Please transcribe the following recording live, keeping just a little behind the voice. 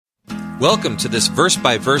Welcome to this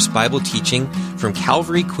verse-by-verse Bible teaching from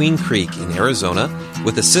Calvary Queen Creek in Arizona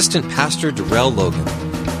with Assistant Pastor Darrell Logan.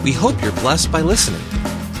 We hope you're blessed by listening.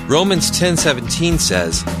 Romans 10:17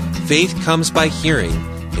 says, "Faith comes by hearing,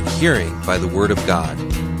 and hearing by the Word of God."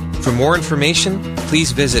 For more information,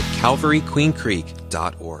 please visit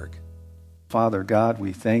calvaryqueencreek.org. Father God,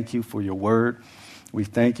 we thank you for your Word. We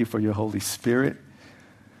thank you for your Holy Spirit.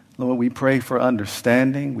 Lord, we pray for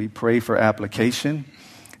understanding. We pray for application.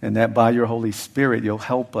 And that by your Holy Spirit, you'll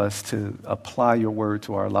help us to apply your word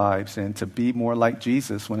to our lives and to be more like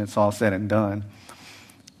Jesus when it's all said and done.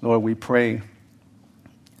 Lord, we pray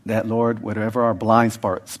that, Lord, whatever our blind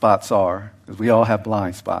spots are, because we all have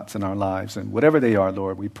blind spots in our lives, and whatever they are,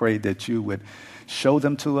 Lord, we pray that you would show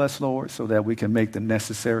them to us, Lord, so that we can make the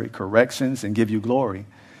necessary corrections and give you glory.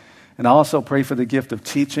 And I also pray for the gift of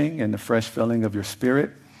teaching and the fresh filling of your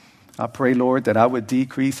Spirit. I pray, Lord, that I would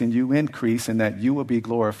decrease and you increase and that you will be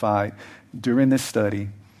glorified during this study.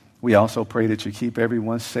 We also pray that you keep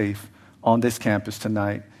everyone safe on this campus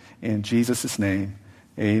tonight. In Jesus' name,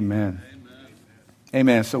 amen.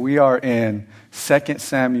 Amen. So we are in 2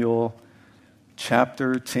 Samuel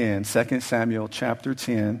chapter 10. 2 Samuel chapter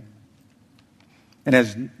 10. And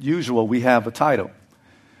as usual, we have a title.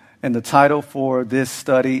 And the title for this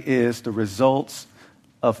study is The Results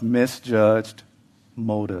of Misjudged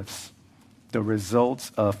Motives. The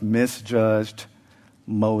results of misjudged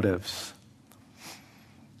motives.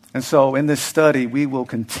 And so in this study, we will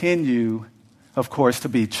continue, of course, to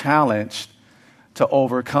be challenged to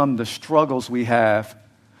overcome the struggles we have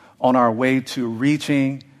on our way to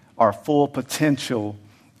reaching our full potential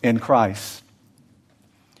in Christ.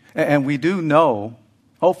 And we do know,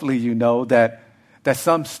 hopefully you know, that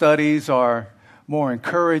some studies are more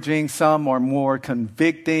encouraging, some are more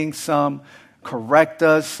convicting, some correct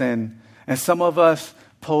us, and some of us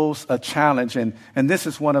pose a challenge. And this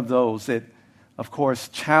is one of those that, of course,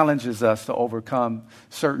 challenges us to overcome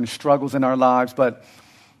certain struggles in our lives. But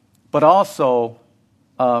also,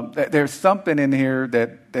 there's something in here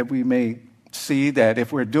that we may see that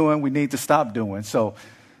if we're doing, we need to stop doing. So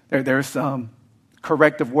there's some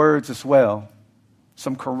corrective words as well,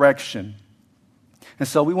 some correction. And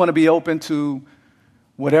so we want to be open to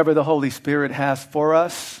whatever the Holy Spirit has for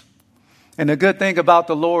us. And the good thing about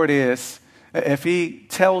the Lord is, if he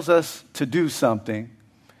tells us to do something,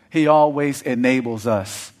 he always enables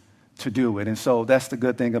us to do it. And so that's the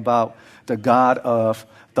good thing about the God of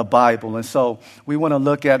the Bible. And so we want to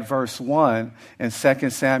look at verse 1 in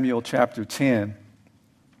 2 Samuel chapter 10.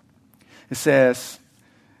 It says,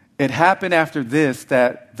 "It happened after this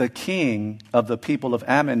that the king of the people of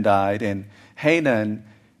Ammon died, and Hanun,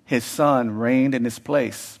 his son, reigned in his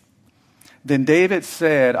place. Then David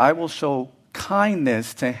said, I will show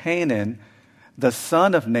kindness to Hanun, the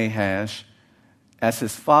son of Nahash, as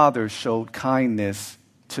his father showed kindness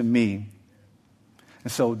to me."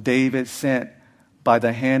 And so David sent by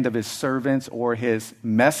the hand of his servants or his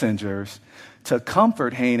messengers to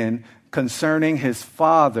comfort Hanun concerning his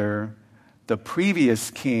father, the previous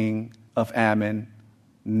king of Ammon,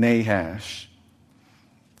 Nahash.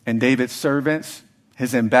 And David's servants,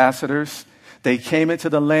 his ambassadors, they came into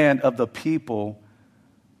the land of the people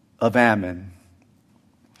of Ammon.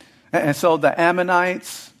 And so the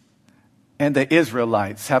Ammonites and the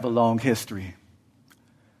Israelites have a long history.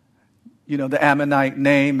 You know, the Ammonite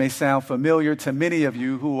name may sound familiar to many of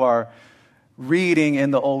you who are reading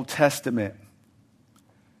in the Old Testament.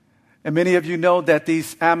 And many of you know that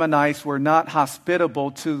these Ammonites were not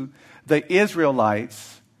hospitable to the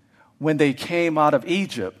Israelites when they came out of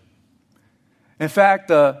Egypt. In fact,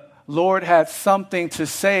 the Lord had something to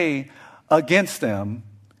say against them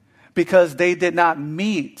because they did not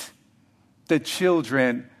meet the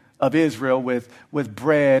children of Israel with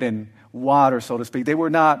bread and water, so to speak. They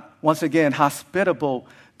were not, once again, hospitable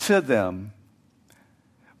to them.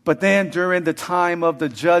 But then during the time of the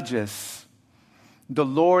judges, the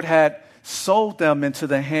Lord had sold them into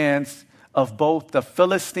the hands of both the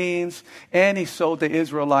Philistines, and he sold the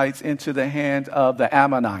Israelites into the hand of the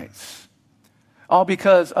Ammonites. All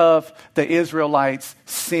because of the Israelites'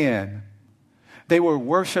 sin. They were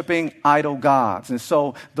worshiping idol gods. And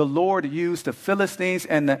so the Lord used the Philistines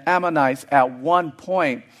and the Ammonites at one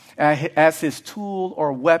point as his tool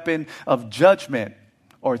or weapon of judgment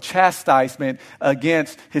or chastisement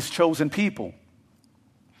against his chosen people.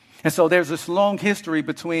 And so there's this long history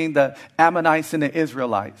between the Ammonites and the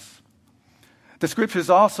Israelites. The scriptures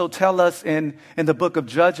also tell us in the book of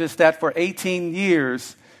Judges that for 18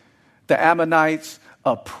 years, the Ammonites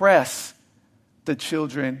oppressed the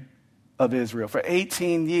children of Israel for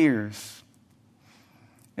 18 years.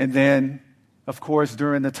 And then, of course,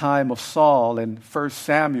 during the time of Saul in 1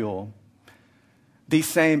 Samuel, these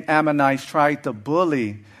same Ammonites tried to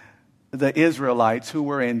bully the Israelites who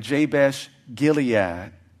were in Jabesh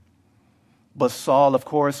Gilead. But Saul, of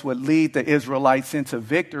course, would lead the Israelites into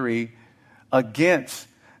victory against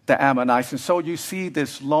the Ammonites. And so you see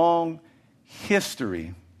this long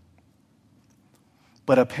history.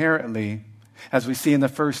 But apparently, as we see in the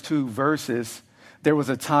first two verses, there was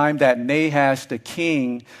a time that Nahash, the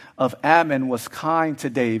king of Ammon, was kind to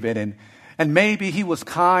David. And maybe he was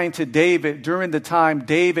kind to David during the time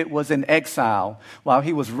David was in exile, while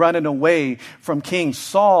he was running away from King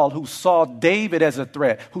Saul, who saw David as a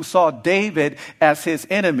threat, who saw David as his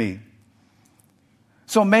enemy.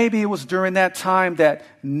 So maybe it was during that time that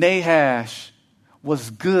Nahash was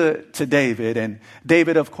good to David. And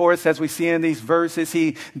David, of course, as we see in these verses,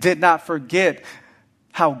 he did not forget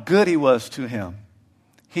how good he was to him.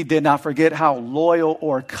 He did not forget how loyal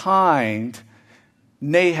or kind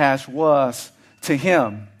Nahash was to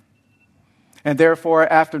him. And therefore,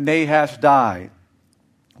 after Nahash died,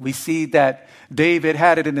 we see that David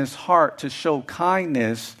had it in his heart to show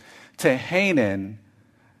kindness to Hanun,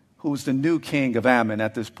 who was the new king of Ammon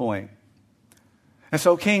at this point. And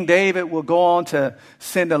so King David will go on to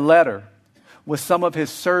send a letter with some of his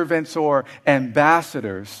servants or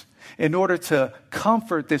ambassadors in order to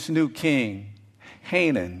comfort this new king,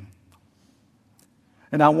 Hanun.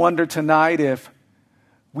 And I wonder tonight if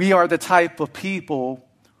we are the type of people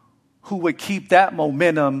who would keep that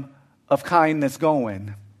momentum of kindness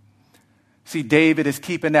going. See, David is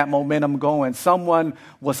keeping that momentum going. Someone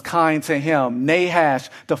was kind to him. Nahash,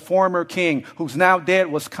 the former king, who's now dead,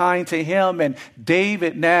 was kind to him. And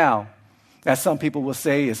David now, as some people will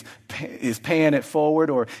say, is paying it forward,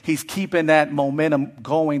 or he's keeping that momentum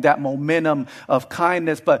going, that momentum of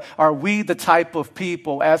kindness. But are we the type of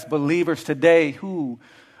people as believers today who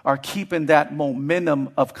are keeping that momentum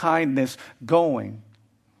of kindness going?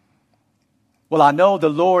 Well, I know the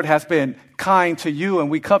Lord has been kind to you, and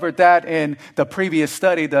we covered that in the previous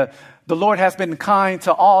study. The Lord has been kind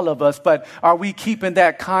to all of us, but are we keeping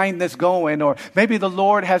that kindness going? Or maybe the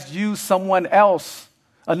Lord has used someone else,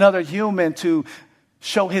 another human, to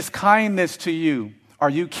show his kindness to you. Are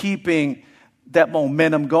you keeping that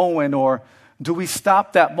momentum going, or do we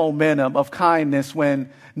stop that momentum of kindness when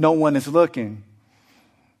no one is looking?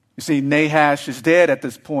 You see, Nahash is dead at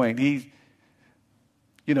this point. He's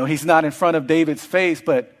not in front of David's face,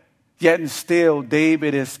 but yet and still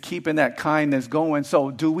David is keeping that kindness going.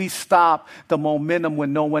 So do we stop the momentum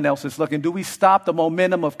when no one else is looking? Do we stop the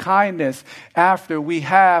momentum of kindness after we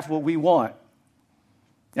have what we want?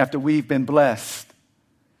 After we've been blessed?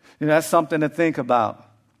 That's something to think about.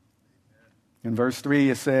 In verse 3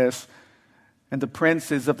 it says, "And the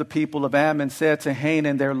princes of the people of Ammon said to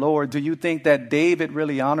Hanun their lord, 'Do you think that David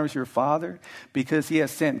really honors your father because he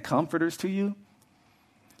has sent comforters to you?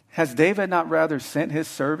 Has David not rather sent his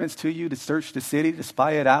servants to you to search the city, to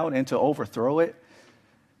spy it out, and to overthrow it?'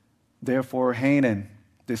 Therefore Hanun,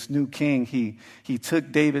 this new king, he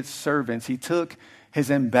took David's servants, he took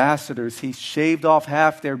his ambassadors, he shaved off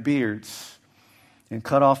half their beards and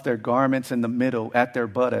cut off their garments in the middle at their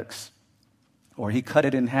buttocks, or he cut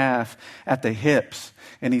it in half at the hips,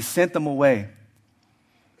 and he sent them away.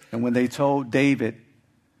 And when they told David,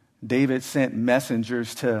 David sent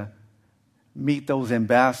messengers to meet those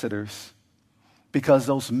ambassadors, because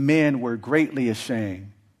those men were greatly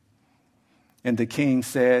ashamed. And the king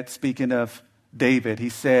said," speaking of David, he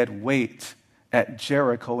said, "Wait at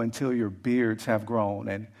Jericho until your beards have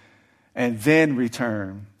grown, and then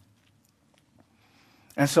return."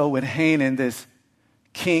 And so what Hanun, this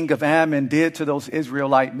king of Ammon, did to those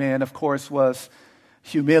Israelite men, of course, was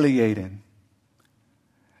humiliating.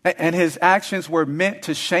 And his actions were meant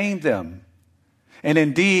to shame them. And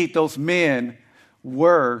indeed, those men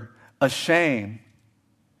were ashamed.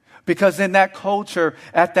 Because in that culture,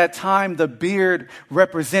 at that time, the beard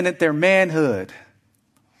represented their manhood.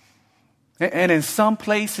 And in some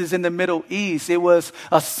places in the Middle East, it was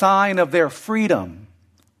a sign of their freedom.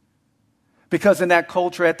 Because in that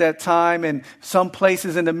culture at that time, in some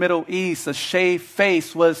places in the Middle East, a shaved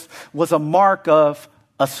face was a mark of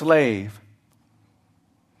a slave.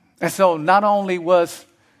 And so not only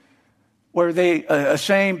were they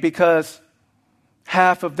ashamed because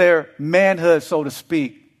half of their manhood, so to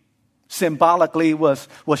speak, symbolically was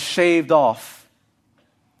shaved off.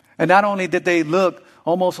 And not only did they look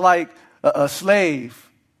almost like a slave,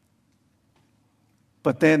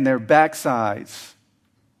 but then their backsides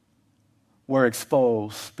were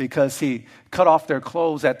exposed because he cut off their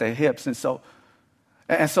clothes at the hips. And so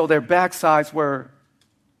their backsides were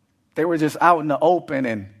just out in the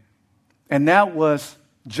open. And that was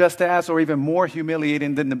just as or even more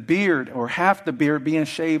humiliating than the beard or half the beard being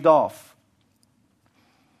shaved off.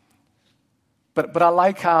 But I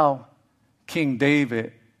like how King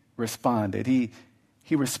David responded. He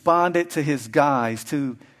responded to his guys,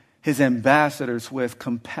 to his ambassadors with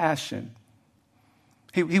compassion.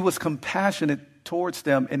 He was compassionate towards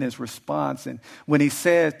them in his response. And when he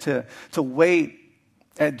said to wait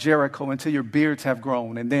at Jericho until your beards have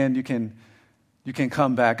grown, and then you can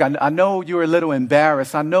come back. I know you're a little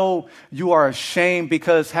embarrassed. I know you are ashamed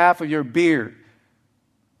because half of your beard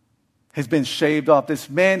has been shaved off. This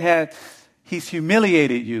man he's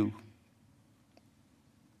humiliated you.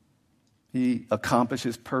 He accomplished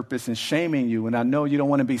his purpose in shaming you, and I know you don't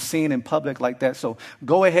want to be seen in public like that, so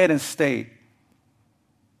go ahead and stay.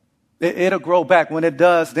 It'll grow back. When it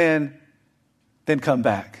does, then come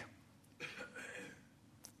back.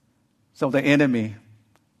 So the enemy,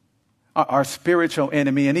 our spiritual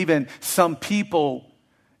enemy, and even some people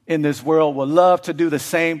in this world will love to do the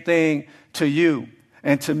same thing to you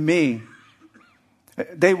and to me.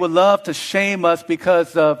 They would love to shame us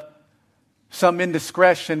because of some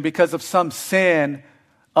indiscretion, because of some sin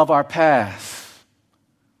of our past,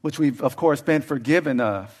 which we've, of course, been forgiven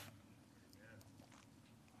of.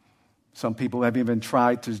 Some people have even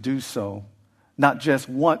tried to do so, not just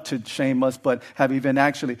want to shame us, but have even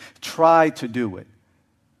actually tried to do it.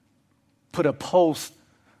 Put a post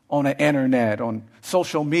on the internet, on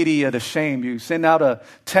social media to shame you, send out a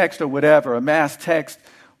text or whatever, a mass text,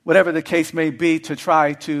 whatever the case may be, to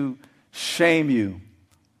try to shame you.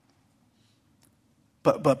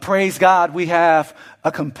 But praise God, we have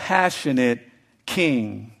a compassionate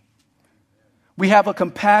King. We have a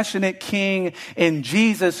compassionate King in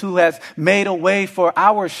Jesus who has made a way for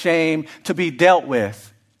our shame to be dealt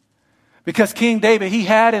with. Because King David, he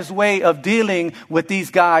had his way of dealing with these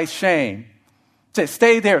guys' shame. Said,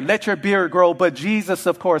 stay there, let your beard grow. But Jesus,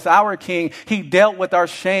 of course, our King, he dealt with our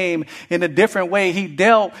shame in a different way. He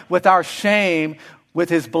dealt with our shame with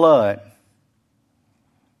his blood.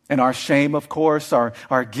 And our shame, of course,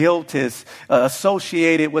 our guilt is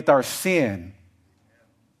associated with our sin.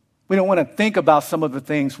 We don't want to think about some of the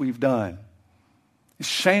things we've done. It's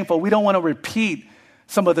shameful. We don't want to repeat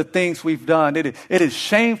some of the things we've done. It is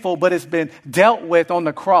shameful, but it's been dealt with on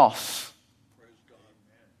the cross.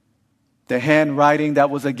 The handwriting that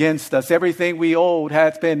was against us, everything we owed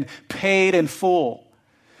has been paid in full.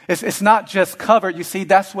 It's not just covered. You see,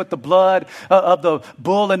 that's what the blood of the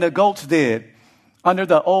bull and the goats did under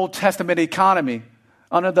the Old Testament economy,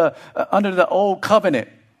 under the Old Covenant.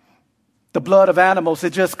 The blood of animals,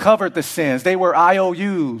 it just covered the sins. They were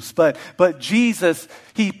IOUs, but Jesus,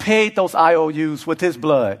 he paid those IOUs with his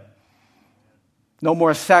blood. No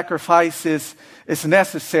more sacrifices is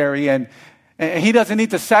necessary, and he doesn't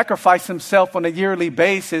need to sacrifice himself on a yearly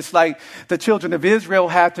basis like the children of Israel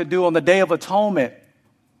had to do on the Day of Atonement.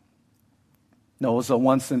 No, it was a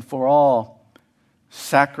once and for all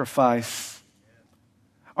sacrifice.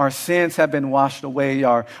 Our sins have been washed away.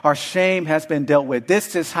 Our shame has been dealt with.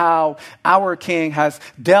 This is how our King has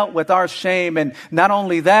dealt with our shame. And not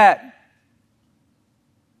only that,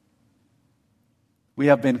 we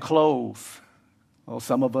have been clothed. Well,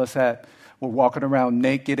 some of us were walking around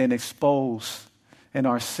naked and exposed in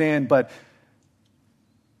our sin, but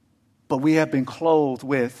we have been clothed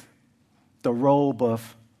with the robe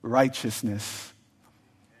of righteousness.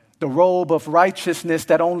 The robe of righteousness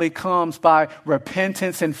that only comes by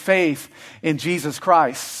repentance and faith in Jesus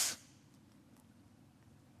Christ.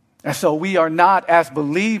 And so we are not, as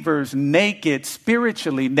believers, naked,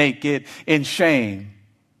 spiritually naked in shame.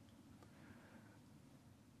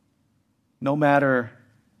 No matter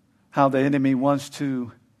how the enemy wants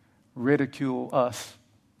to ridicule us,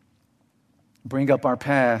 bring up our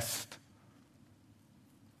past,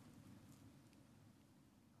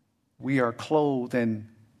 we are clothed in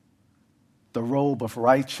the robe of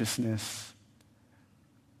righteousness.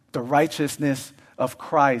 The righteousness of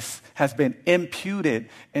Christ has been imputed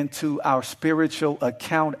into our spiritual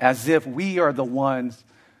account as if we are the ones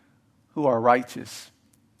who are righteous.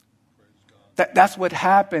 That's what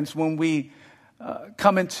happens when we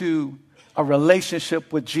come into a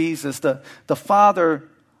relationship with Jesus. The Father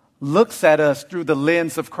looks at us through the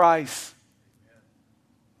lens of Christ.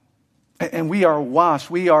 And we are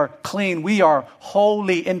washed, we are clean, we are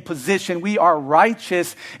holy in position, we are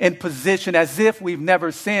righteous in position as if we've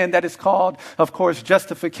never sinned. That is called, of course,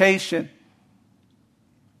 justification.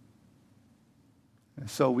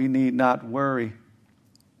 And so we need not worry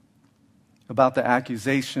about the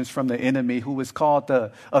accusations from the enemy, who is called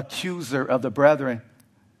the accuser of the brethren.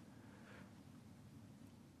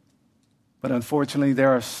 But unfortunately,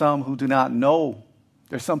 there are some who do not know.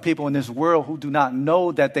 There's some people in this world who do not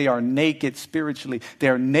know that they are naked spiritually. They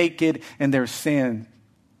are naked in their sin.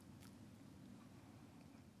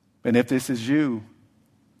 And if this is you,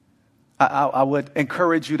 I would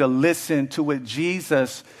encourage you to listen to what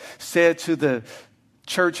Jesus said to the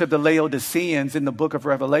church of the Laodiceans in the book of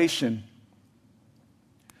Revelation.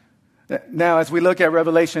 Now, as we look at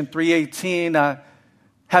Revelation 3:18, I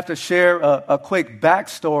have to share a quick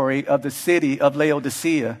backstory of the city of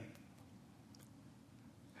Laodicea.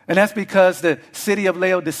 And that's because the city of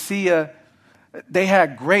Laodicea, they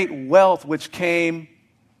had great wealth which came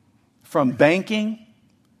from banking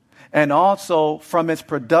and also from its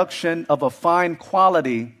production of a fine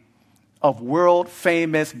quality of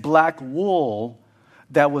world-famous black wool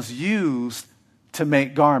that was used to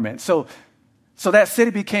make garments. So that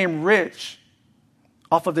city became rich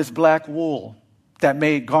off of this black wool that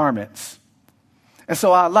made garments. And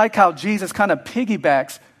so I like how Jesus kind of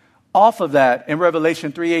piggybacks off of that in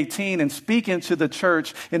Revelation 3:18 and speaking to the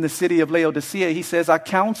church in the city of Laodicea. He says, I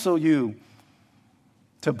counsel you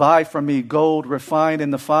to buy from me gold refined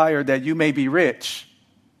in the fire that you may be rich.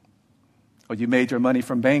 Or you made your money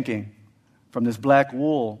from banking, from this black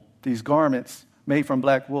wool, these garments made from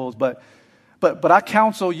black wools. But I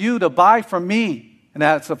counsel you to buy from me, and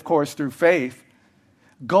that's of course through faith,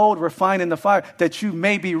 gold refined in the fire that you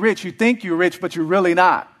may be rich. You think you're rich, but you're really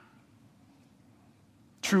not.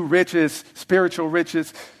 True riches, spiritual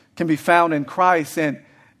riches can be found in Christ. And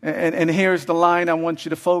here's the line I want you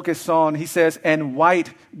to focus on. He says, and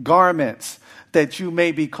white garments that you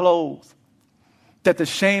may be clothed, that the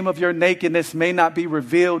shame of your nakedness may not be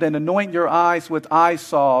revealed, and anoint your eyes with eye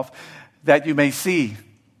salve that you may see.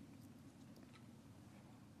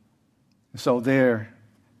 So if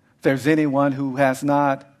there's anyone who has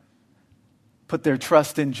not put their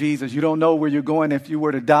trust in Jesus, you don't know where you're going if you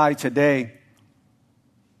were to die today.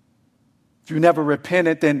 If you never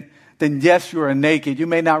repented, then yes, you are naked. You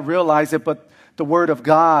may not realize it, but the Word of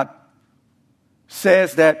God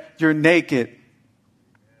says that you're naked,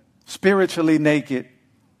 spiritually naked.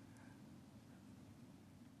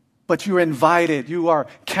 But you're invited, you are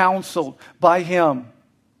counseled by Him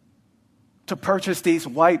to purchase these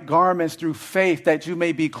white garments through faith that you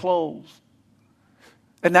may be clothed.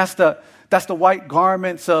 And that's the white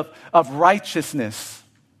garments of righteousness,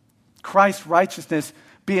 Christ's righteousness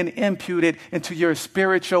being imputed into your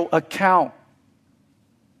spiritual account.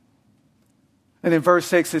 And in verse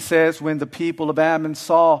 6 it says, when the people of Ammon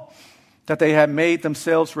saw that they had made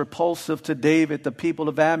themselves repulsive to David, the people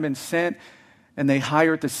of Ammon sent and they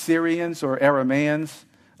hired the Syrians or Arameans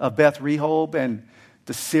of Beth Rehob and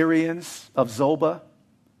the Syrians of Zobah,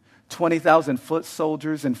 20,000 foot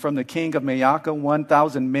soldiers, and from the king of Maacah,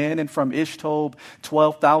 1,000 men, and from Ishtob,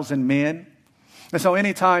 12,000 men. And so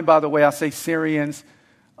anytime, by the way, I say Syrians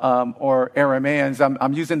or Arameans,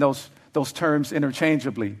 I'm using those terms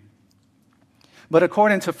interchangeably. But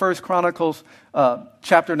according to 1 Chronicles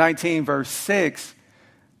chapter 19, verse 6,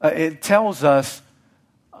 it tells us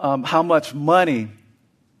how much money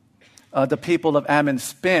the people of Ammon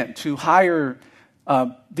spent to hire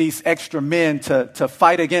these extra men to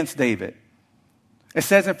fight against David. It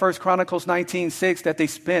says in 1 Chronicles 19:6 that they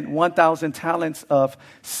spent 1,000 talents of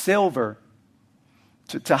silver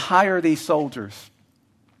to hire these soldiers.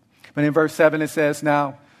 But in verse 7 it says,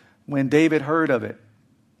 now, when David heard of it,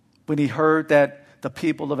 when he heard that the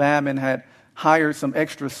people of Ammon had hired some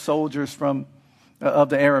extra soldiers of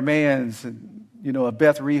the Arameans, of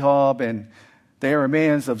Beth Rehob, and the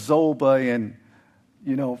Arameans of Zobah,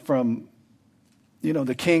 and, from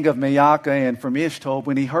the king of Maacah and from Ishtob,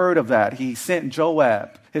 when he heard of that, he sent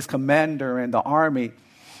Joab, his commander, and the army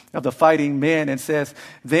of the fighting men, and says,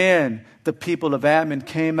 then the people of Ammon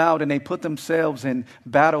came out and they put themselves in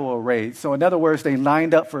battle array. So in other words, they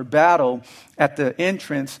lined up for battle at the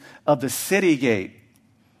entrance of the city gate.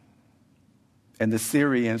 And the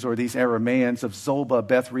Syrians, or these Arameans of Zobah,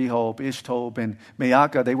 Beth Rehob, Ishtob, and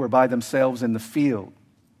Maacah, they were by themselves in the field.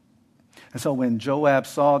 And so when Joab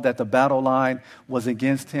saw that the battle line was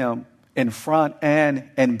against him in front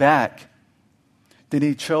and back, then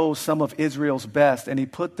he chose some of Israel's best and he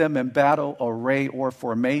put them in battle array or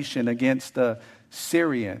formation against the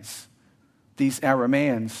Syrians, these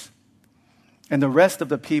Arameans. And the rest of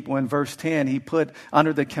the people, in verse 10, he put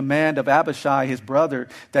under the command of Abishai, his brother,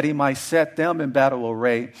 that he might set them in battle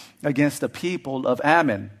array against the people of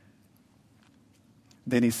Ammon.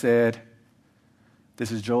 Then he said,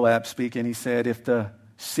 this is Joab speaking, he said, if the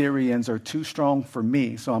Syrians are too strong for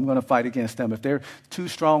me, so I'm going to fight against them. If they're too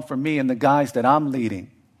strong for me and the guys that I'm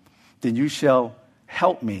leading, then you shall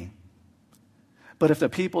help me. But if the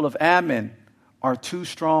people of Ammon are too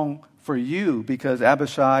strong for you, because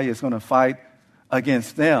Abishai is going to fight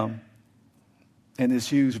against them in this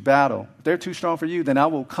huge battle, if they're too strong for you, then I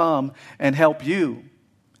will come and help you.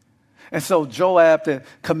 And so Joab, the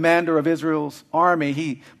commander of Israel's army,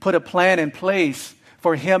 he put a plan in place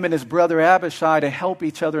for him and his brother Abishai to help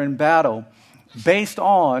each other in battle based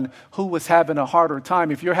on who was having a harder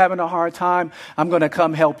time. If you're having a hard time, I'm going to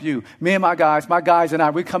come help you. Me and my guys and I,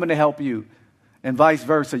 we're coming to help you. And vice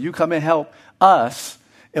versa. You come and help us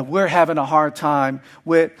if we're having a hard time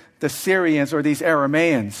with the Syrians or these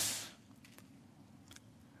Arameans.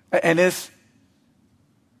 And this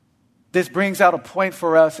brings out a point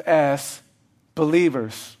for us as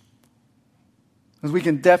believers. Because we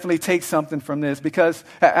can definitely take something from this. Because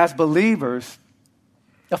as believers,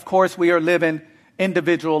 of course, we are living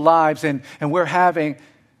individual lives and we're having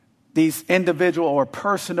these individual or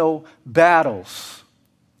personal battles.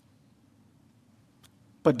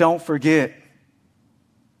 But don't forget,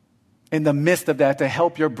 in the midst of that, to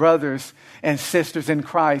help your brothers and sisters in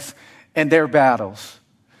Christ in their battles.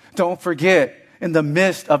 Don't forget, in the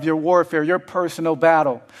midst of your warfare, your personal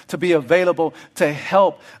battle, to be available to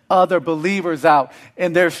help other believers out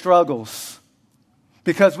in their struggles.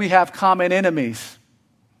 Because we have common enemies.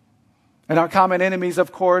 And our common enemies,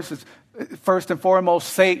 of course, is first and foremost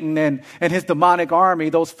Satan and his demonic army,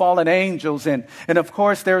 those fallen angels. And of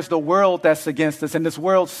course, there's the world that's against us. And this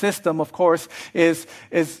world system, of course, is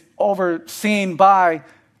overseen by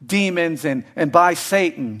demons and by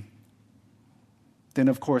Satan. Then,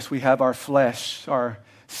 of course, we have our flesh, our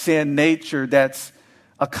sin nature that's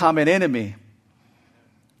a common enemy.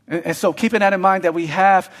 And so keeping that in mind that we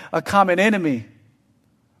have a common enemy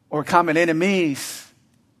or common enemies,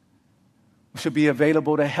 we should be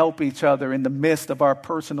available to help each other in the midst of our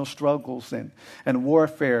personal struggles and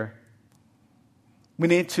warfare. We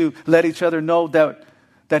need to let each other know that,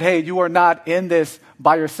 hey, you are not in this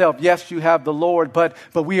by yourself. Yes, you have the Lord, but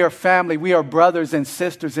we are family. We are brothers and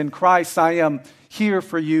sisters in Christ. I am here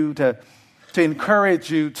for you to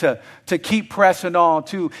encourage you to keep pressing on,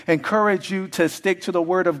 to encourage you to stick to the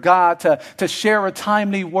Word of God, to share a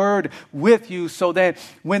timely word with you so that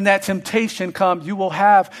when that temptation comes, you will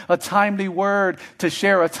have a timely word to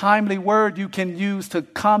share, a timely word you can use to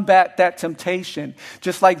combat that temptation,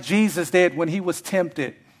 just like Jesus did when he was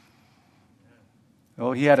tempted.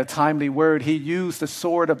 Oh, he had a timely word. He used the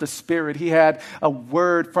sword of the Spirit. He had a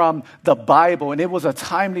word from the Bible, and it was a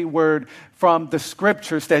timely word from the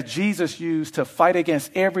scriptures that Jesus used to fight against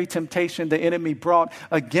every temptation the enemy brought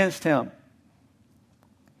against him.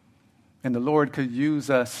 And the Lord could use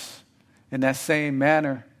us in that same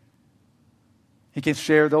manner. He can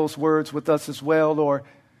share those words with us as well, or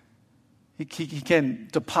He can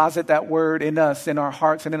deposit that word in us, in our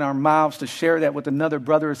hearts and in our mouths to share that with another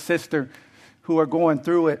brother or sister who are going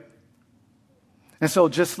through it. And so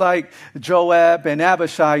just like Joab and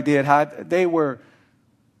Abishai did, they were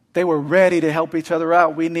ready to help each other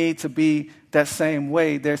out. We need to be that same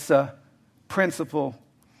way. There's a principle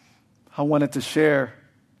I wanted to share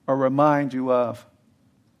or remind you of.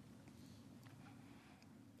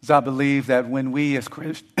 Because I believe that when we as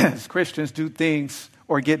Christians do things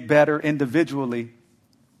or get better individually,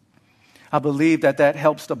 I believe that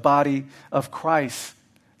helps the body of Christ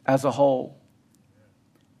as a whole.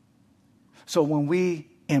 So when we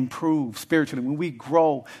improve spiritually, when we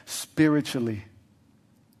grow spiritually,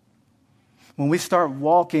 when we start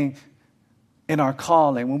walking in our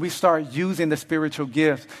calling, when we start using the spiritual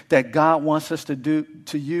gifts that God wants us to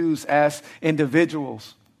use as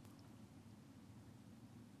individuals,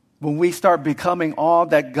 when we start becoming all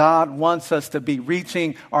that God wants us to be,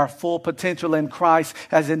 reaching our full potential in Christ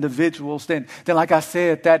as individuals, then like I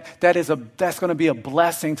said, that's going to be a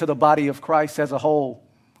blessing to the body of Christ as a whole.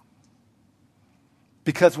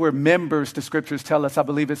 Because we're members, the scriptures tell us, I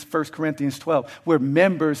believe it's 1 Corinthians 12, we're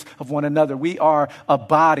members of one another. We are a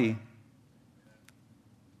body.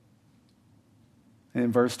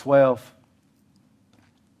 In verse 12,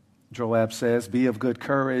 Joab says, "Be of good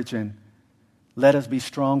courage and let us be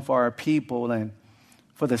strong for our people and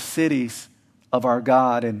for the cities of our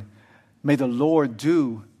God, and may the Lord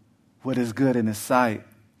do what is good in his sight."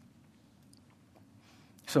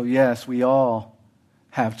 So yes, we all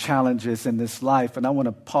have challenges in this life. And I want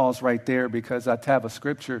to pause right there because I have a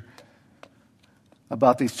scripture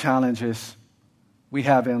about these challenges we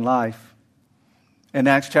have in life. In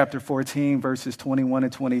Acts chapter 14, verses 21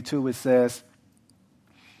 and 22, it says,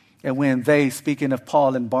 "And when they," speaking of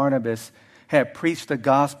Paul and Barnabas, "had preached the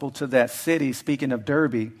gospel to that city," speaking of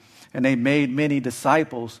Derbe, "and they made many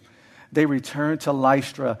disciples, they returned to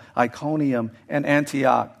Lystra, Iconium, and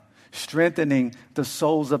Antioch, strengthening the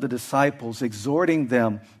souls of the disciples, exhorting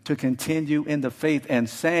them to continue in the faith, and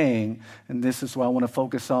saying, and this is what I want to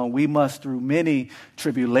focus on, we must through many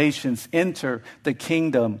tribulations enter the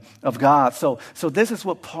kingdom of God. So this is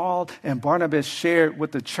what Paul and Barnabas shared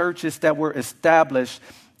with the churches that were established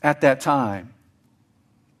at that time.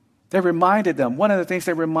 They reminded them, one of the things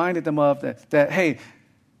they reminded them of, that hey,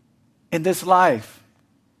 in this life,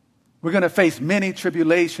 we're going to face many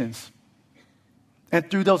tribulations. And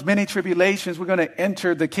through those many tribulations, we're going to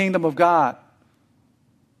enter the kingdom of God.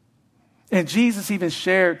 And Jesus even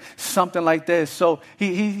shared something like this. So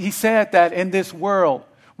he said that in this world,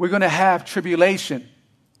 we're going to have tribulation.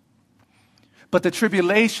 But the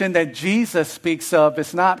tribulation that Jesus speaks of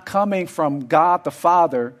is not coming from God the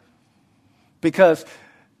Father, because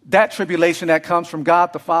that tribulation that comes from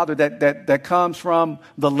God the Father, that comes from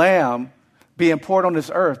the Lamb being poured on this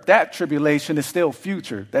earth, that tribulation is still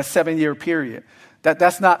future, that 7-year period.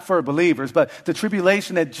 That's not for believers. But the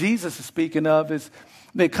tribulation that Jesus is speaking of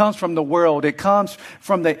it comes from the world. It comes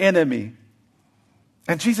from the enemy.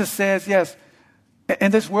 And Jesus says, yes,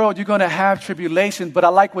 in this world you're going to have tribulation, but I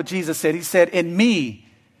like what Jesus said. He said, in me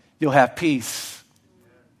you'll have peace.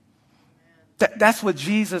 That's what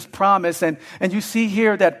Jesus promised. And you see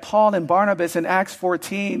here that Paul and Barnabas in Acts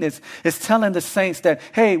 14 is telling the saints that,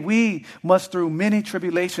 hey, we must through many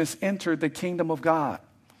tribulations enter the kingdom of God.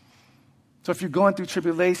 So if you're going through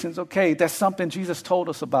tribulations, okay, that's something Jesus told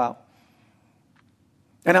us about.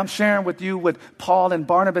 And I'm sharing with you what Paul and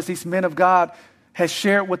Barnabas, these men of God, has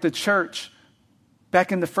shared with the church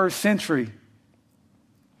back in the first century.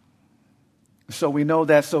 So we know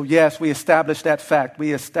that. So yes, we established that fact.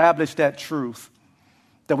 We established that truth,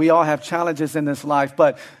 that we all have challenges in this life.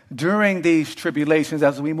 But during these tribulations,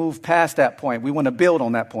 as we move past that point, we want to build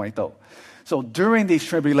on that point though. So during these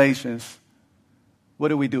tribulations, what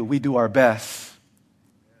do? We do our best.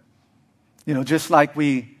 You know, just like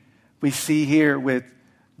we see here with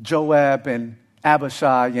Joab and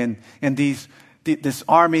Abishai and this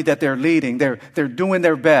army that they're leading. They're doing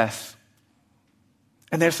their best.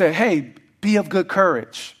 And they're saying, hey, be of good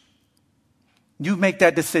courage. You make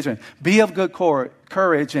that decision. Be of good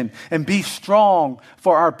courage and be strong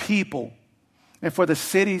for our people and for the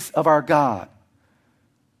cities of our God.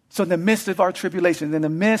 So in the midst of our tribulations, in the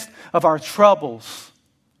midst of our troubles,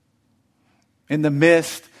 in the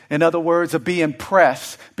midst, in other words, of being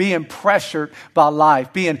pressed, being pressured by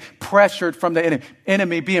life, being pressured from the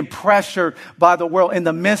enemy, being pressured by the world, in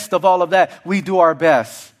the midst of all of that, we do our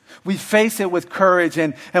best. We face it with courage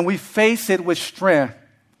and we face it with strength.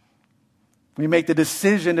 We make the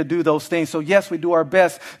decision to do those things. So yes, we do our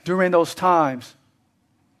best during those times,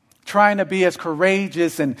 trying to be as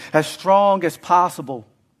courageous and as strong as possible.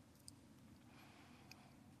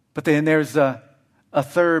 But then there's a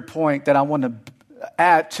third point that I want to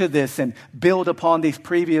add to this and build upon these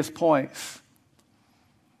previous points.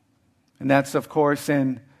 And that's, of course,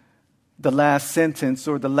 in the last sentence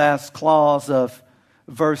or the last clause of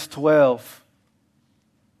verse 12.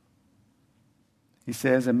 He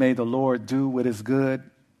says, and may the Lord do what is good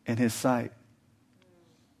in his sight.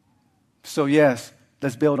 So yes,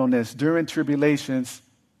 let's build on this. During tribulations,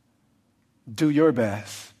 do your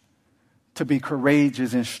best to be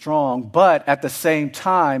courageous and strong. But at the same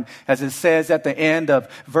time, as it says at the end of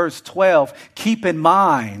verse 12, keep in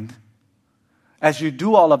mind, as you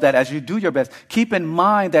do all of that, as you do your best, keep in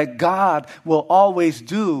mind that God will always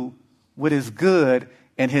do what is good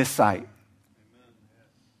in his sight.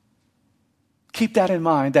 Keep that in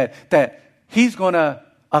mind, that he's going to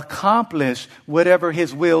accomplish whatever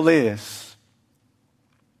his will is.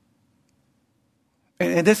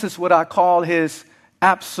 And this is what I call his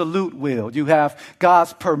absolute will. You have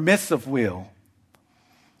God's permissive will.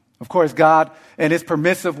 Of course, God and his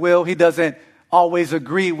permissive will, he doesn't always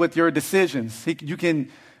agree with your decisions. You can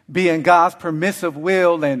be in God's permissive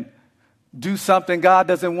will and do something God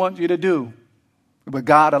doesn't want you to do. But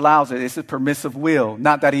God allows it. It's a permissive will.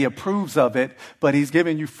 Not that he approves of it, but he's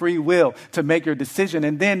giving you free will to make your decision.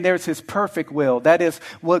 And then there's his perfect will. That is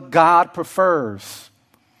what God prefers.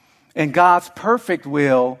 And God's perfect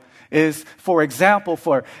will is, for example,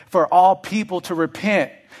 for all people to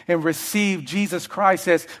repent and receive Jesus Christ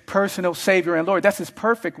as personal Savior and Lord. That's his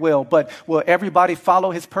perfect will. But will everybody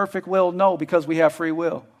follow his perfect will? No, because we have free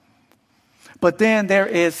will. But then there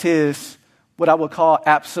is his, what I would call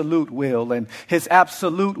absolute will. And his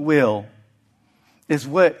absolute will is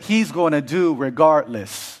what he's going to do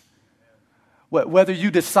regardless. Whether you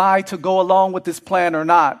decide to go along with this plan or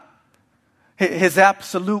not, his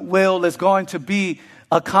absolute will is going to be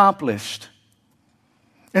accomplished.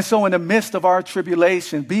 And so in the midst of our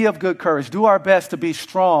tribulation, be of good courage. Do our best to be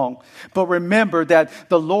strong. But remember that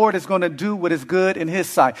the Lord is going to do what is good in his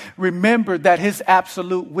sight. Remember that his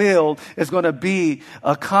absolute will is going to be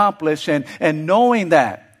accomplished. And knowing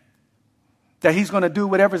that he's going to do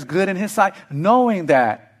whatever is good in his sight, knowing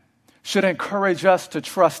that should encourage us to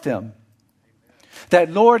trust him. That,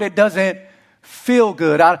 Lord, it doesn't feel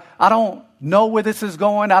good. I don't know where this is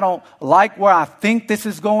going. I don't like where I think this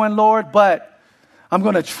is going, Lord, but I'm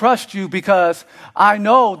going to trust you because I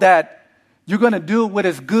know that you're going to do what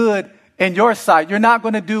is good in your sight. You're not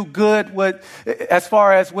going to do good as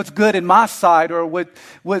far as what's good in my sight or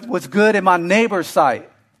what's good in my neighbor's sight,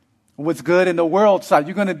 what's good in the world's sight.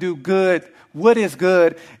 You're going to do good, what is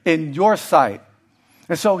good in your sight.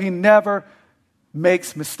 And so he never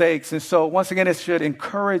makes mistakes. And so once again, it should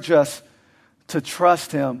encourage us to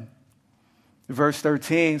trust him. Verse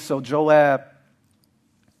 13, so Joab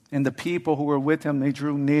and the people who were with him, they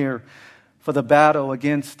drew near for the battle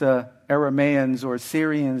against the Arameans or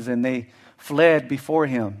Syrians, and they fled before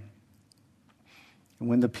him. And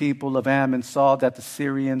when the people of Ammon saw that the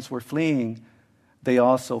Syrians were fleeing, they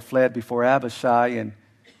also fled before Abishai and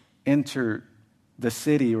entered the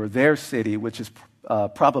city, or their city, which is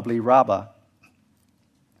probably Rabbah.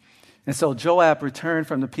 And so Joab returned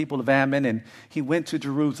from the people of Ammon, and he went to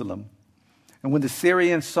Jerusalem. And when the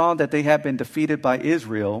Syrians saw that they had been defeated by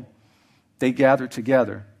Israel, they gathered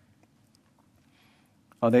together.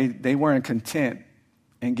 They weren't content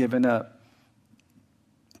and giving up.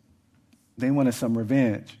 They wanted some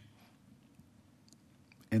revenge.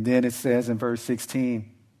 And then it says in verse 16,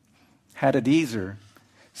 Hadadezer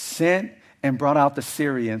sent and brought out the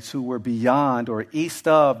Syrians who were beyond or east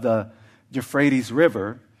of the Euphrates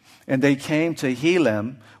River, and they came to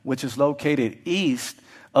Helam, which is located east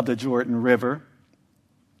of the Jordan River.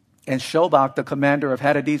 And Shobach, the commander of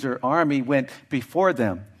Hadadezer's army, went before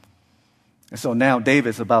them. And so now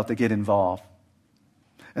David's about to get involved.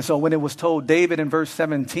 And so when it was told David in verse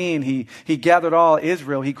 17, he gathered all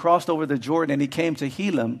Israel, he crossed over the Jordan, and he came to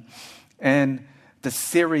Helam. And the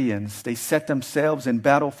Syrians, they set themselves in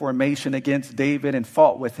battle formation against David and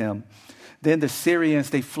fought with him. Then the Syrians,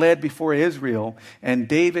 they fled before Israel, and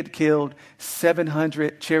David killed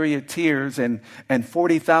 700 charioteers and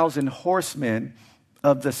 40,000 horsemen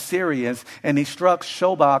of the Syrians, and he struck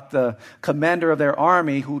Shobach, the commander of their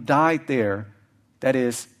army, who died there, that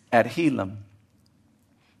is, at Helam.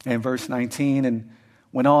 And verse 19, and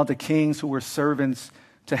when all the kings who were servants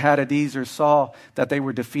to Hadadezer saw that they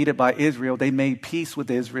were defeated by Israel, they made peace with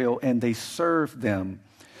Israel, and they served them.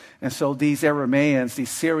 And so these Arameans,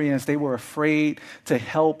 these Syrians, they were afraid to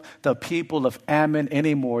help the people of Ammon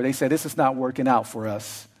anymore. They said, this is not working out for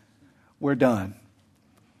us. We're done.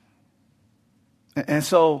 And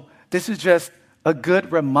so this is just a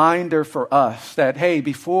good reminder for us that, hey,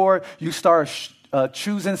 before you start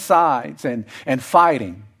choosing sides and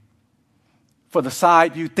fighting for the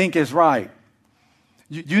side you think is right,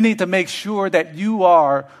 you need to make sure that you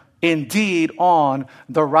are indeed on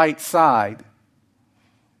the right side.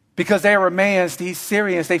 Because the Arameans, these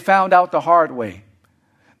Syrians, they found out the hard way.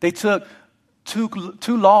 They took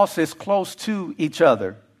two losses close to each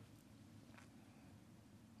other.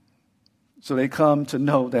 So they come to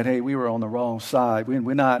know that, hey, we were on the wrong side.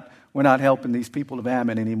 We're not helping these people of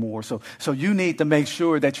Ammon anymore. So you need to make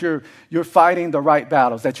sure that you're fighting the right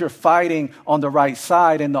battles, that you're fighting on the right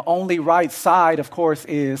side. And the only right side, of course,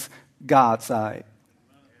 is God's side.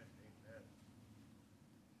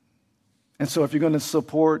 And so if you're going to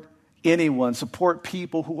support anyone, support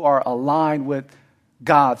people who are aligned with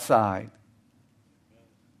God's side.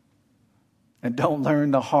 And don't learn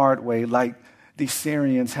the hard way like the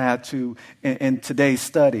Syrians had to in today's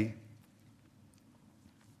study.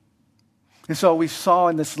 And so we saw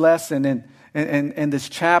in this lesson in this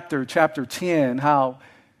chapter 10, how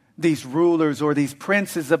these rulers or these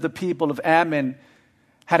princes of the people of Ammon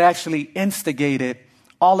had actually instigated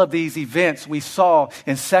all of these events we saw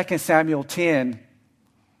in 2 Samuel 10.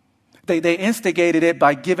 They instigated it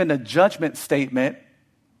by giving a judgment statement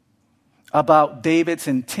about David's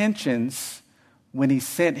intentions when he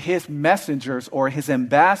sent his messengers or his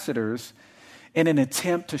ambassadors in an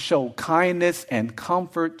attempt to show kindness and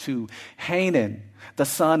comfort to Hanan, the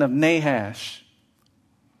son of Nahash.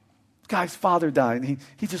 Guy's father died, and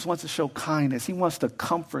he just wants to show kindness. He wants to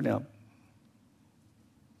comfort him.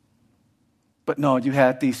 But no, you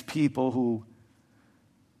had these people who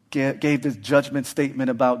gave this judgment statement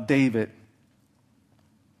about David.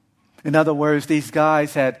 In other words, these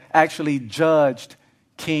guys had actually judged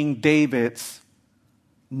King David's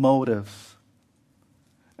motives.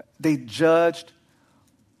 They judged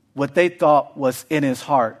what they thought was in his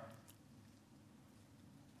heart.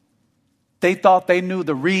 they thought they knew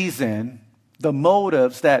the reason, the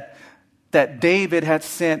motives that David had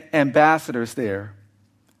sent ambassadors there.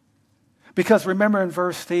 Because remember in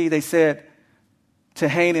verse 3, they said to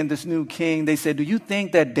Hanan, this new king, they said, do you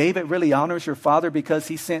think that David really honors your father because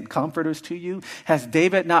he sent comforters to you? Has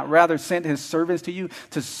David not rather sent his servants to you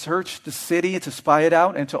to search the city, to spy it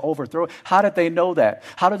out, and to overthrow it? How did they know that?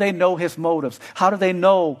 How did they know his motives? How did they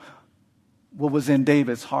know what was in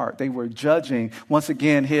David's heart? They were judging, once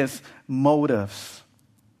again, his motives.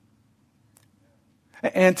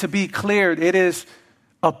 And to be clear, it is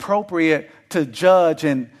appropriate to judge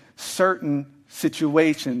in certain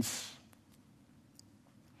situations.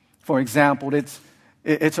 For example,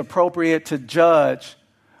 it's appropriate to judge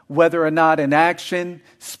whether or not an action,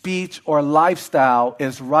 speech, or lifestyle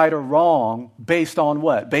is right or wrong based on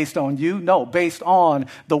what? Based on you? No, based on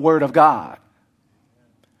the Word of God.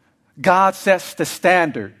 God sets the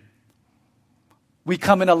standard. We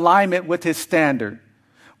come in alignment with His standard.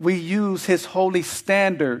 We use His holy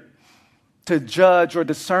standard to judge or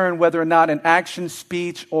discern whether or not an action,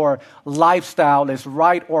 speech, or lifestyle is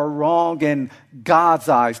right or wrong in God's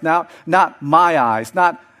eyes. Not my eyes,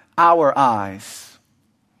 not our eyes.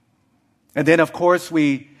 And then, of course,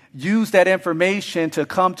 we use that information to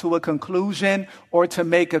come to a conclusion or to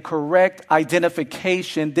make a correct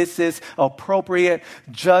identification. This is appropriate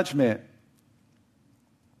judgment.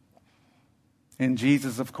 And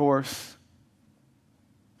Jesus, of course,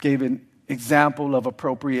 gave an example of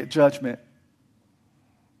appropriate judgment.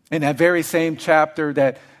 In that very same chapter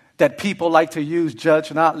that people like to use,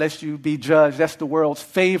 judge not lest you be judged. That's the world's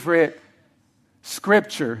favorite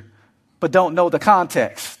scripture, but don't know the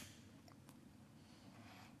context.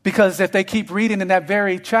 Because if they keep reading in that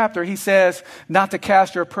very chapter, he says not to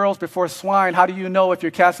cast your pearls before swine. How do you know if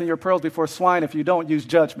you're casting your pearls before swine if you don't use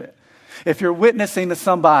judgment? If you're witnessing to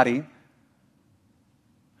somebody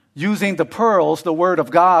using the pearls, the Word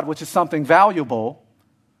of God, which is something valuable,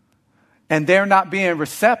 and they're not being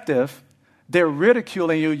receptive, they're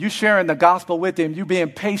ridiculing you, you sharing the gospel with them, you being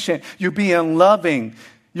patient, you being loving,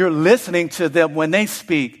 you're listening to them when they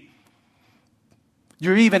speak.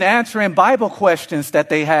 You're even answering Bible questions that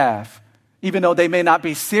they have, even though they may not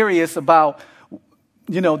be serious about,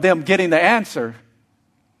 them getting the answer.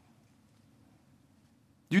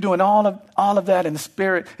 You're doing all of that in the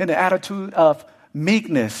spirit, in the attitude of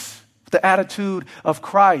meekness, the attitude of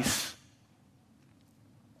Christ.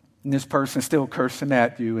 And this person's still cursing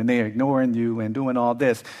at you, and they're ignoring you and doing all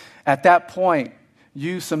this. At that point,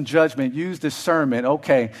 use some judgment, use discernment.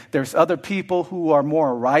 Okay, there's other people who are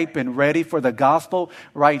more ripe and ready for the gospel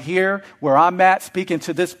right here where I'm at, speaking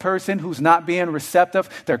to this person who's not being receptive.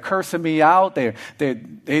 They're cursing me out. They're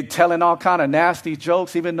telling all kind of nasty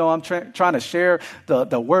jokes, even though I'm trying to share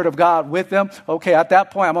the Word of God with them. Okay, at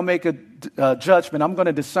that point, I'm going to make a judgment. I'm going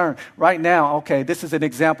to discern right now, okay, this is an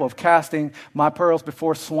example of casting my pearls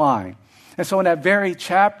before swine. And so in that very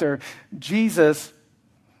chapter, Jesus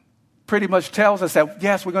pretty much tells us that,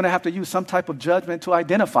 yes, we're going to have to use some type of judgment to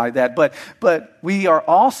identify that. But we are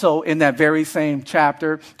also in that very same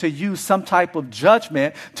chapter to use some type of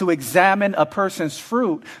judgment to examine a person's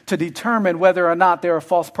fruit to determine whether or not they're a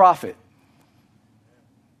false prophet.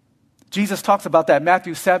 Jesus talks about that,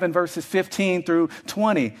 Matthew 7, verses 15 through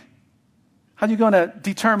 20. How are you going to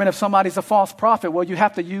determine if somebody's a false prophet? Well, you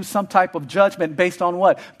have to use some type of judgment based on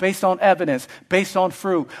what? Based on evidence, based on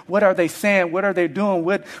fruit. What are they saying? What are they doing?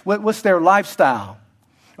 What's their lifestyle?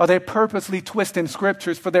 Are they purposely twisting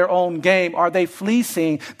scriptures for their own game? Are they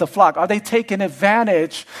fleecing the flock? Are they taking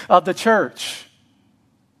advantage of the church?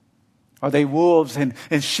 Are they wolves in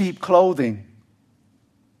sheep clothing?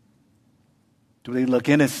 Do they look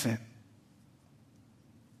innocent?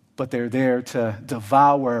 But they're there to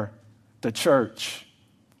devour the church.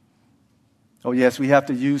 Oh, yes, we have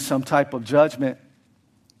to use some type of judgment.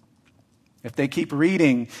 If they keep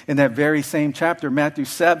reading in that very same chapter, Matthew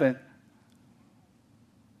 7.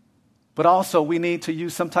 But also, we need to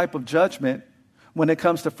use some type of judgment when it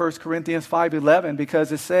comes to 1 Corinthians 5:11,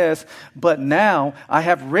 because it says, but now I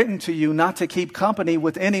have written to you not to keep company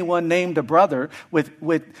with anyone named a brother.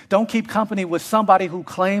 Don't keep company with somebody who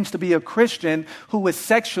claims to be a Christian who is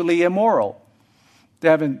sexually immoral. They're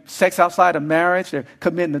having sex outside of marriage. They're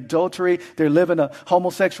committing adultery. They're living a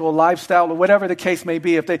homosexual lifestyle, or whatever the case may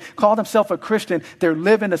be. If they call themselves a Christian, they're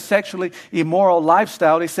living a sexually immoral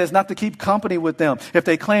lifestyle. He says not to keep company with them if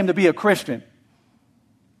they claim to be a Christian,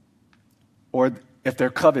 or if they're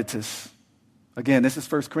covetous. Again, this is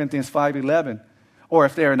 1 Corinthians 5:11. Or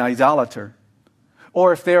if they're an idolater,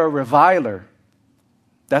 or if they're a reviler.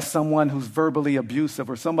 That's someone who's verbally abusive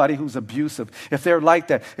or somebody who's abusive. If they're like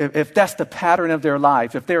that, if that's the pattern of their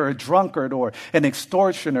life, if they're a drunkard or an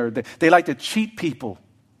extortioner, they like to cheat people.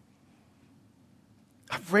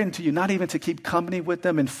 I've written to you not even to keep company with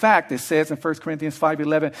them. In fact, it says in 1 Corinthians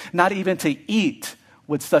 5:11, not even to eat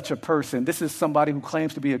with such a person. This is somebody who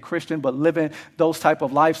claims to be a Christian but living those type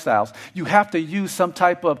of lifestyles. You have to use some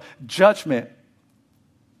type of judgment.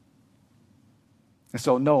 And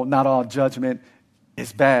so, no, not all judgment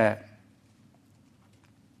is bad.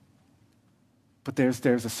 But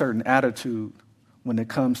there's a certain attitude when it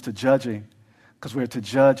comes to judging, because we're to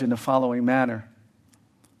judge in the following manner.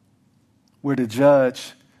 We're to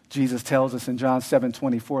judge, Jesus tells us in John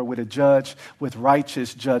 7:24, we're to judge with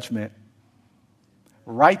righteous judgment.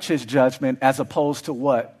 Righteous judgment as opposed to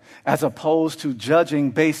what? As opposed to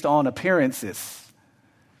judging based on appearances.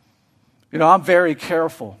 You know, I'm very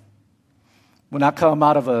careful when I come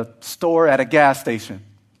out of a store at a gas station.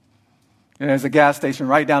 And there's a gas station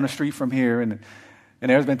right down the street from here. And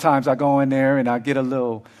there's been times I go in there and I get a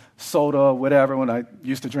little soda or whatever when I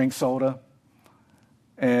used to drink soda.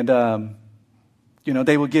 And,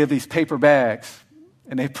 they would give these paper bags.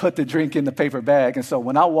 And they put the drink in the paper bag. And so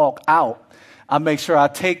when I walk out, I make sure I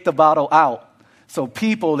take the bottle out. So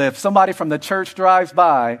people, if somebody from the church drives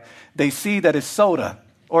by, they see that it's soda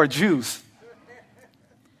or juice.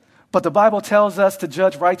 But the Bible tells us to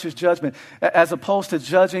judge righteous judgment as opposed to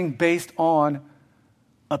judging based on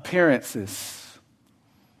appearances.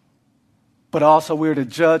 But also we're to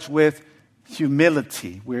judge with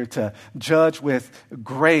humility. We're to judge with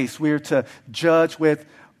grace. We're to judge with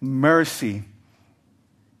mercy.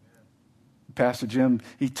 Pastor Jim,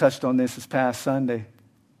 he touched on this past Sunday.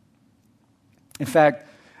 In fact,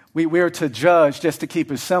 we're to judge, just to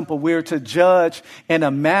keep it simple, we're to judge in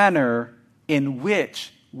a manner in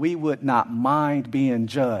which we would not mind being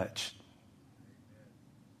judged.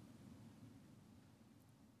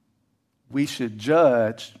 We should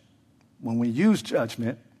judge, when we use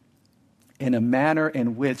judgment, in a manner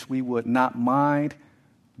in which we would not mind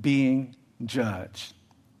being judged.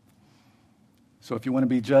 So if you want to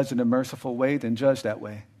be judged in a merciful way, then judge that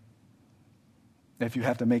way. If you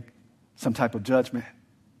have to make some type of judgment.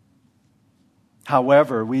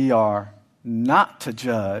 However, we are not to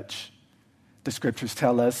judge. The scriptures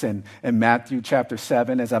tell us in Matthew chapter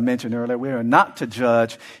 7, as I mentioned earlier, we are not to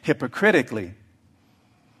judge hypocritically.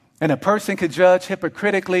 And a person could judge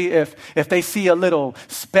hypocritically if they see a little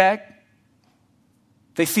speck,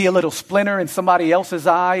 they see a little splinter in somebody else's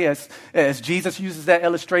eye, as Jesus uses that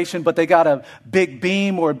illustration, but they got a big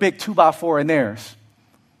beam or a big 2x4 in theirs.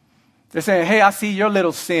 They're saying, hey, I see your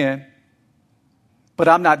little sin, but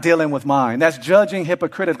I'm not dealing with mine. That's judging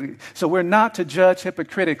hypocritically. So we're not to judge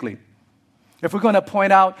hypocritically. If we're going to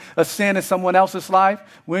point out a sin in someone else's life,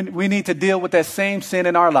 we need to deal with that same sin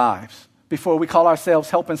in our lives before we call ourselves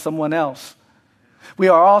helping someone else. We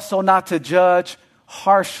are also not to judge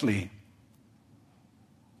harshly.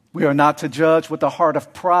 We are not to judge with a heart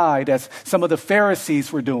of pride, as some of the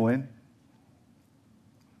Pharisees were doing.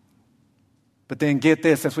 But then get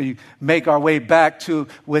this, as we make our way back to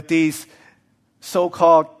what these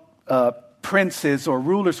so-called princes or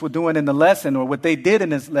rulers were doing in the lesson, or what they did in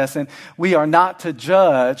this lesson, we are not to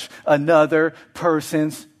judge another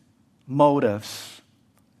person's motives.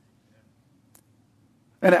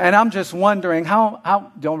 And I'm just wondering,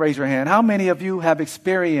 how don't raise your hand, how many of you have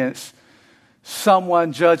experienced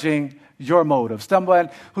someone judging your motives? Someone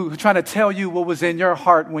who's trying to tell you what was in your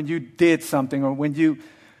heart when you did something or when you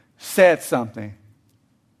said something.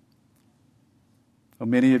 Well,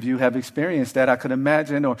 many of you have experienced that, I could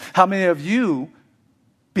imagine. Or how many of you,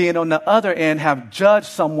 being on the other end, have judged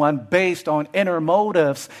someone based on inner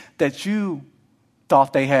motives that you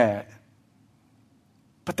thought they had,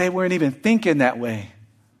 but they weren't even thinking that way,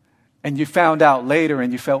 and you found out later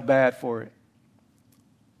and you felt bad for it?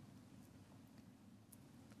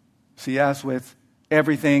 See, as with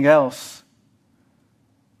everything else,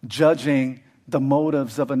 judging the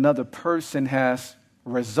motives of another person has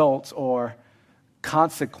results or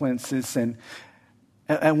consequences. And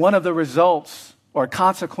one of the results or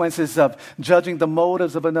consequences of judging the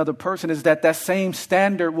motives of another person is that same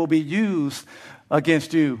standard will be used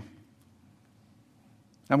against you.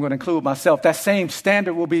 I'm going to include myself. That same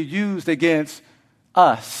standard will be used against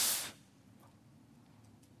us.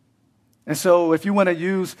 And so if you want to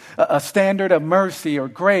use a standard of mercy or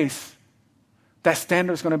grace, that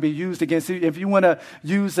standard is going to be used against you. If you want to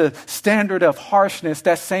use a standard of harshness,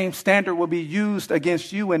 that same standard will be used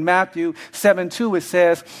against you. In Matthew 7:2, it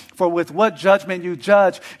says, "For with what judgment you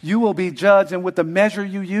judge, you will be judged, and with the measure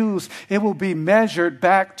you use, it will be measured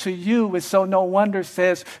back to you." And so no wonder it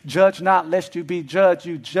says, "Judge not, lest you be judged."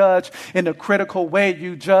 You judge in a critical way.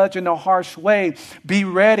 You judge in a harsh way. Be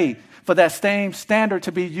ready for that same standard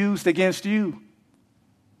to be used against you.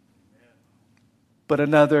 But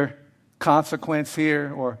another consequence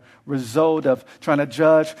here, or result of trying to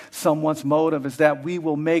judge someone's motive, is that we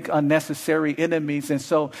will make unnecessary enemies. And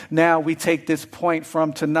so now we take this point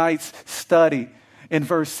from tonight's study. In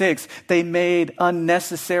verse 6, they made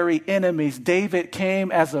unnecessary enemies. David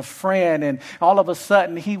came as a friend, and all of a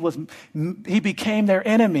sudden he became their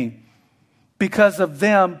enemy because of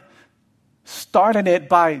them starting it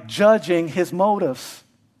by judging his motives.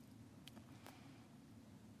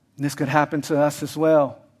 And this could happen to us as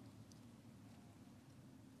well.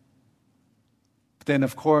 But then,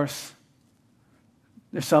 of course,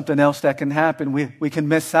 there's something else that can happen. We can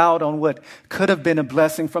miss out on what could have been a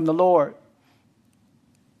blessing from the Lord.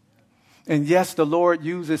 And yes, the Lord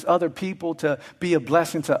uses other people to be a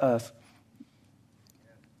blessing to us.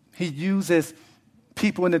 He uses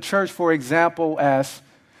people in the church, for example, as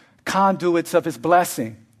conduits of his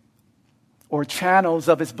blessing, or channels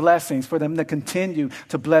of his blessings for them to continue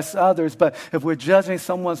to bless others. But if we're judging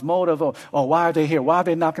someone's motive, why are they here? Why are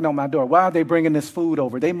they knocking on my door? Why are they bringing this food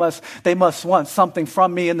over? They must want something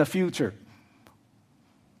from me in the future.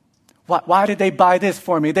 Why did they buy this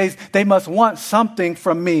for me? They must want something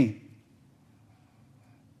from me.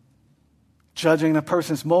 Judging a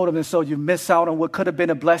person's motive, and so you miss out on what could have been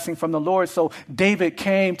a blessing from the Lord. So David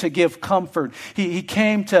came to give comfort. He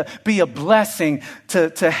came to be a blessing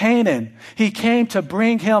to Hanan. He came to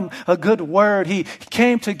bring him a good word. He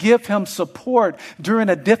came to give him support during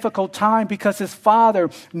a difficult time because his father,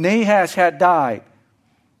 Nahash, had died.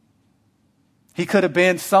 He could have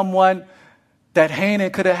been someone that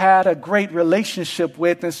Hanan could have had a great relationship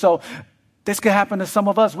with, and so this could happen to some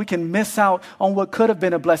of us. We can miss out on what could have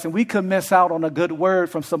been a blessing. We could miss out on a good word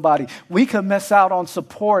from somebody. We could miss out on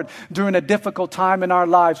support during a difficult time in our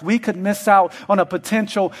lives. We could miss out on a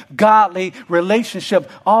potential godly relationship,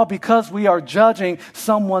 all because we are judging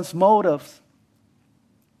someone's motives.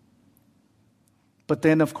 But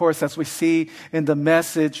then, of course, as we see in the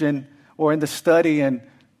message or in the study in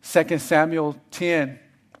 2 Samuel 10,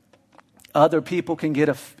 other people can get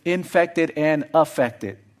infected and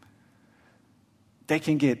affected. They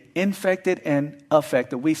can get infected and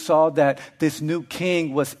affected. We saw that this new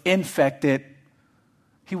king was infected.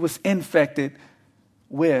 He was infected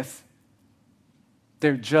with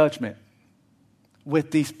their judgment,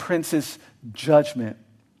 with these princes' judgment.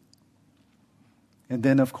 And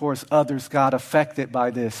then, of course, others got affected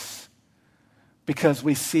by this, because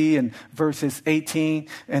we see in verses 18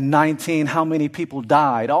 and 19 how many people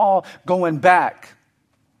died, all going back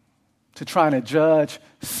to trying to judge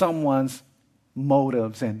someone's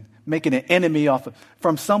motives and making an enemy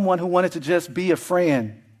from someone who wanted to just be a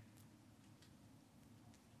friend.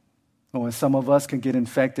 And some of us can get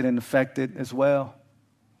infected and affected as well,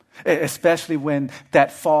 especially when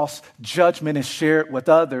that false judgment is shared with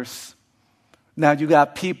others. Now you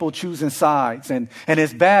got people choosing sides, and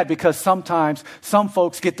it's bad because sometimes some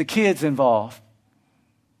folks get the kids involved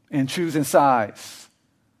in choosing sides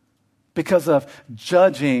because of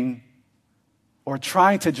judging or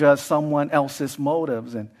trying to judge someone else's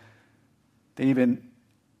motives, and they even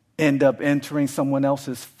end up entering someone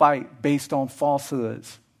else's fight based on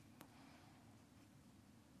falsehoods.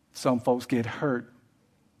 Some folks get hurt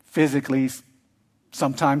physically,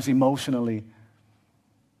 sometimes emotionally.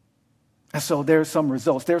 And so there's some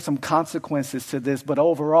results, there's some consequences to this, but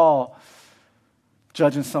overall,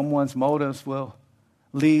 judging someone's motives will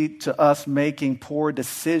lead to us making poor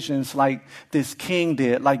decisions like this king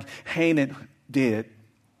did, like Hanan did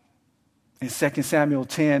in 2 Samuel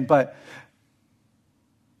 10, but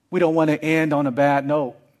we don't want to end on a bad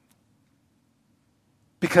note,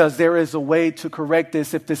 because there is a way to correct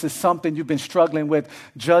this if this is something you've been struggling with,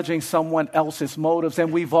 judging someone else's motives,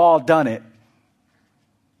 and we've all done it.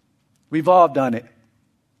 We've all done it,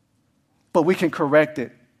 but we can correct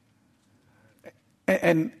it.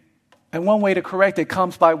 And one way to correct it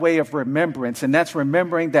comes by way of remembrance, and that's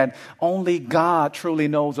remembering that only God truly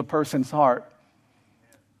knows a person's heart.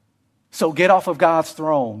 So get off of God's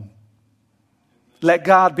throne. Let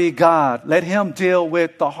God be God. Let him deal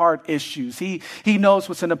with the heart issues. He knows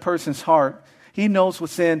what's in a person's heart. He knows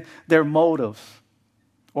what's in their motives,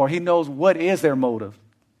 or he knows what is their motive.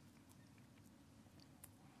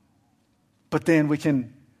 But then we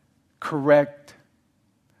can correct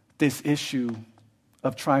this issue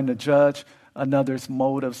of trying to judge another's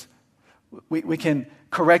motives. We can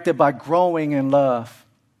correct it by growing in love.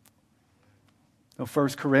 1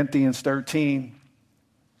 Corinthians 13,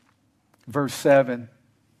 verse 7.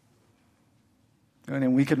 And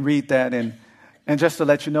then we can read that. And just to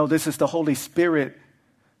let you know, this is the Holy Spirit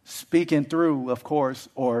speaking through, of course,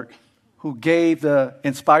 or who gave the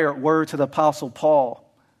inspired word to the Apostle Paul.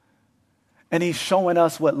 And he's showing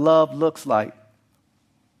us what love looks like.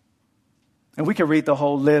 And we can read the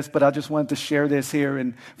whole list, but I just wanted to share this here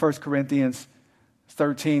in 1 Corinthians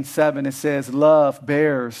 13:7. It says, love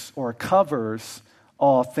bears or covers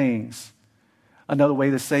all things. Another way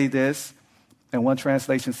to say this, and one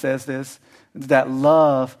translation says this, that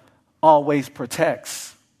love always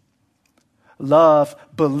protects. Love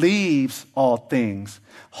believes all things,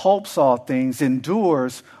 hopes all things,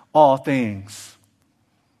 endures all things.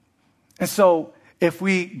 And so if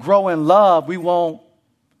we grow in love, we won't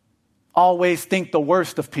always think the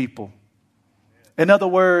worst of people. In other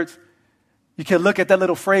words, you can look at that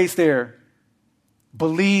little phrase there,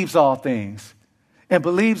 believes all things. And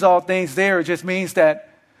believes all things there, it just means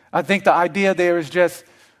that I think the idea there is just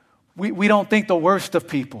we don't think the worst of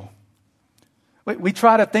people. We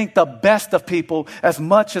try to think the best of people as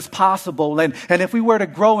much as possible. And if we were to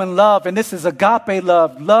grow in love, and this is agape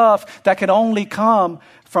love, love that can only come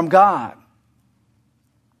from God.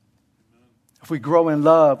 If we grow in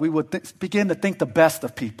love, we would begin to think the best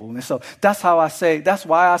of people. And so that's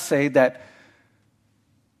why I say that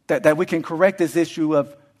we can correct this issue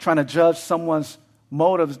of trying to judge someone's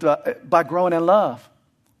motives by growing in love.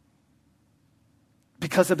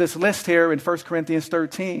 Because of this list here in 1 Corinthians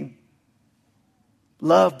 13.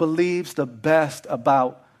 Love believes the best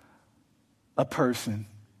about a person.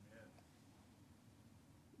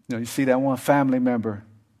 You see that one family member.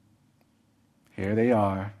 Here they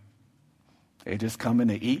are. They just coming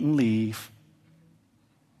to eat and leave.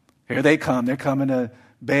 Here they come. They're coming to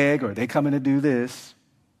beg, or they coming to do this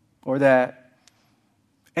or that.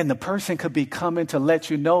 And the person could be coming to let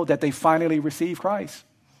you know that they finally received Christ.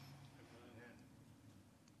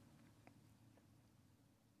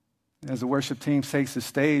 As the worship team takes the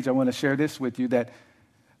stage, I want to share this with you,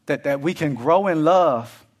 that we can grow in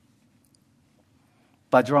love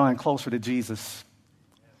by drawing closer to Jesus.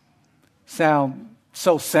 Sound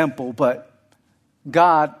so simple, but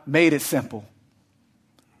God made it simple.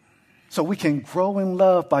 So we can grow in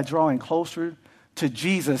love by drawing closer to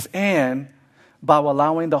Jesus and by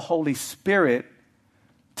allowing the Holy Spirit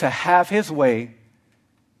to have his way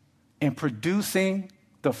in producing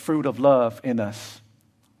the fruit of love in us.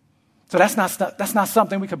 So that's not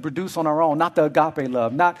something we can produce on our own, not the agape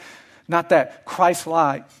love, not that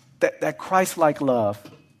Christ-like, that Christ-like love,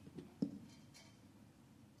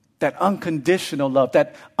 that unconditional love,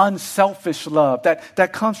 that unselfish love,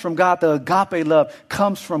 that comes from God. The agape love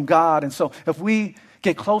comes from God. And so if we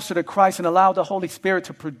get closer to Christ and allow the Holy Spirit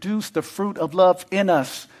to produce the fruit of love in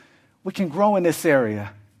us, we can grow in this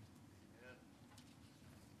area.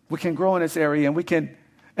 We can grow in this area,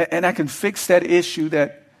 and I can fix that issue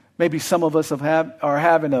that maybe some of us are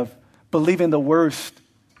having of believing the worst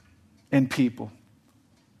in people.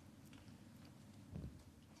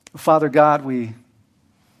 Father God, we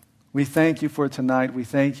thank you for tonight. We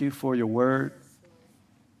thank you for your word.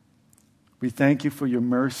 We thank you for your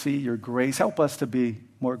mercy, your grace. Help us to be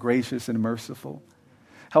more gracious and merciful.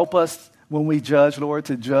 Help us when we judge, Lord,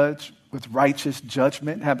 to judge with righteous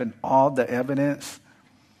judgment, having all the evidence,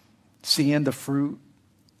 seeing the fruit.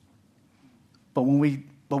 But when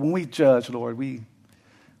we judge, Lord,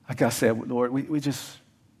 like I said, Lord, we just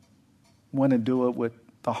want to do it with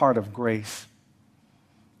the heart of grace.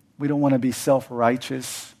 We don't want to be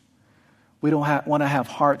self-righteous. We don't want to have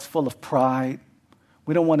hearts full of pride.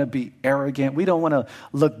 We don't want to be arrogant. We don't want to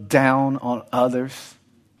look down on others.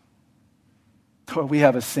 Lord, we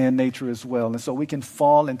have a sin nature as well. And so we can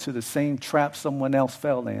fall into the same trap someone else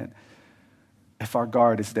fell in if our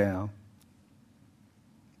guard is down.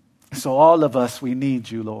 So all of us, we need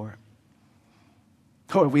you, Lord.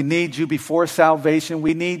 Lord, we need you before salvation.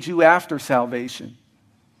 We need you after salvation.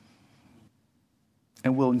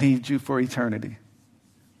 And we'll need you for eternity.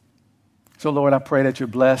 So, Lord, I pray that you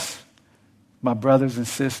bless my brothers and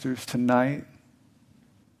sisters tonight.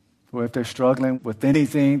 Or if they're struggling with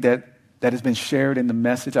anything that has been shared in the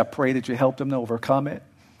message, I pray that you help them to overcome it.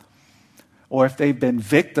 Or if they've been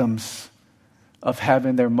victims of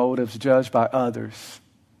having their motives judged by others,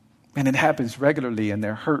 and it happens regularly and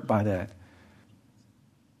they're hurt by that.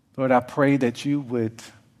 Lord, I pray that you would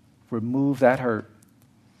remove that hurt,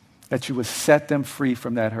 that you would set them free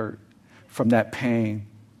from that hurt, from that pain.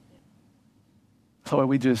 Lord,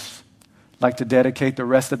 we just like to dedicate the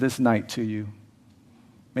rest of this night to you.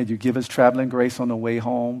 May you give us traveling grace on the way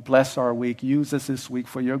home. Bless our week. Use us this week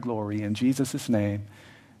for your glory. In Jesus' name,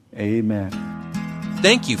 amen.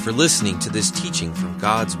 Thank you for listening to this teaching from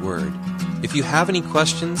God's Word. If you have any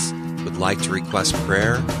questions, would like to request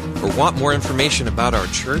prayer, or want more information about our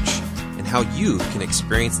church and how you can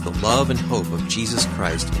experience the love and hope of Jesus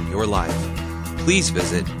Christ in your life, please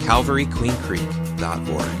visit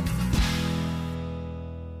calvaryqueencreek.org.